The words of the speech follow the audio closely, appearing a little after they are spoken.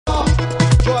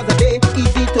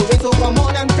Come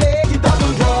on and play the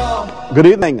double draw. Good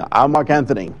evening, I'm Mark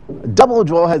Anthony. Double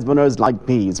Draw has winners like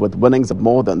peas with winnings of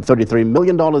more than $33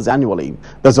 million annually.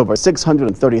 That's over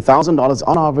 $630,000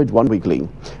 on average one weekly.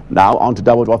 Now on to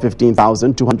Double Draw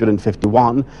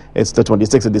 15,251. It's the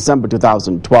 26th of December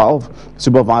 2012,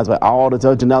 supervised by our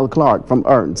auditor Janelle Clark from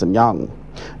Ernst & Young.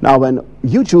 Now, when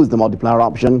you choose the multiplier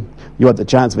option, you have the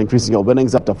chance of increasing your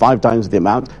winnings up to 5 times the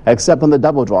amount, except on the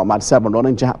double draw Match 7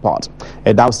 running jackpot.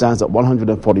 It now stands at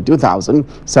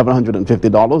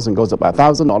 $142,750 and goes up by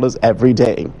 $1,000 every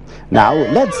day. Now,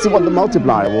 let's see what the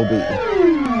multiplier will be.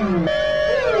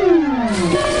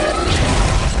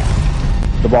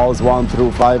 The balls 1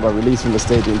 through 5 are released from the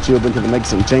staging tube into the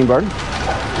mixing chamber.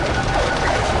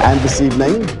 And this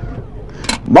evening,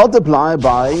 multiply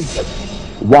by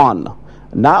 1.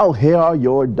 Now, here are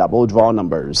your double draw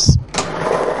numbers.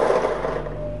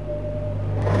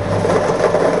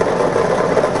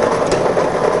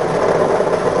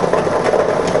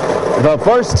 The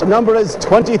first number is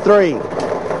 23.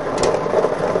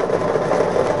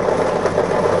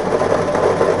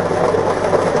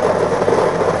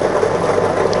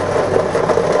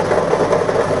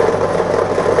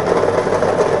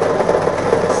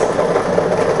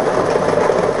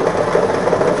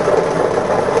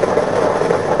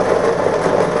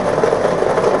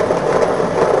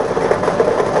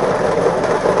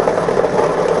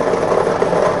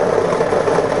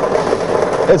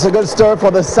 It's a good stir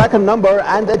for the second number,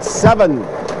 and it's 7.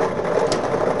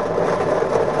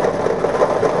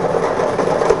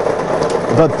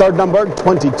 The third number,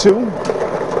 22.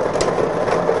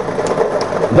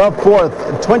 The fourth,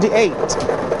 28.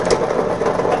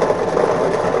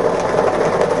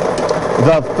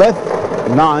 The fifth,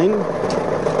 9.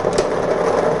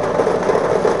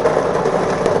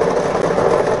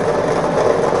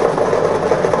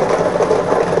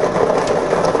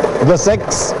 The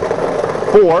sixth,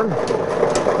 4.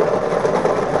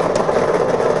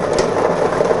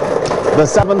 The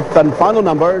seventh and final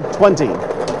number, 20.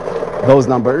 Those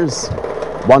numbers,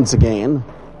 once again,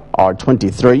 are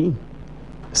 23,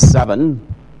 7,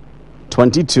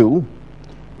 22,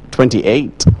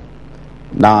 28,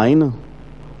 9,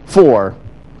 4,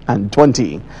 and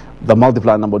 20. The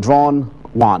multiplier number drawn,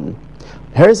 1.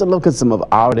 Here's a look at some of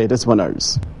our latest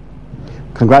winners.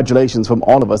 Congratulations from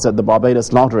all of us at the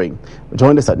Barbados Lottery.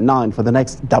 Join us at 9 for the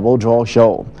next Double Draw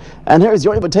show. And here's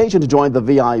your invitation to join the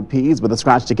VIPs with the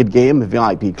Scratch Ticket Game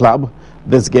VIP Club.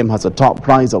 This game has a top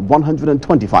prize of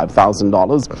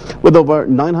 $125,000 with over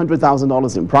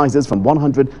 $900,000 in prizes from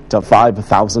 $100 to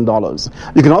 $5,000.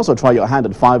 You can also try your hand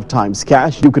at 5 times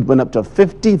cash. You could win up to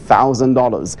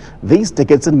 $50,000. These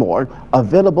tickets and more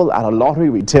available at a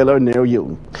lottery retailer near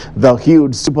you. The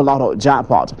huge Super Lotto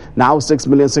jackpot, now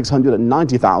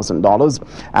 $6,690,000,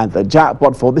 and the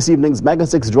jackpot for this evening's Mega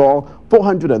 6 draw,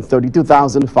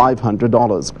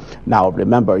 $432,500. Now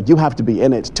remember, you have to be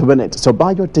in it to win it, so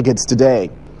buy your tickets today.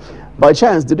 By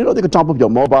chance, did you know you could top up your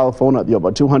mobile phone at the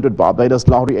over 200 Barbados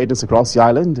Lottery agents across the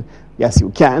island? Yes,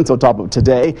 you can, so top up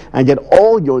today and get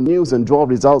all your news and draw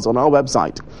results on our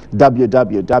website,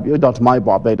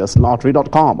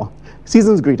 www.mybarbadoslottery.com.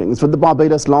 Season's greetings from the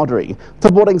Barbados Lottery,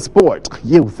 supporting sport,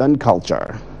 youth and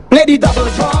culture. Play the double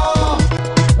draw.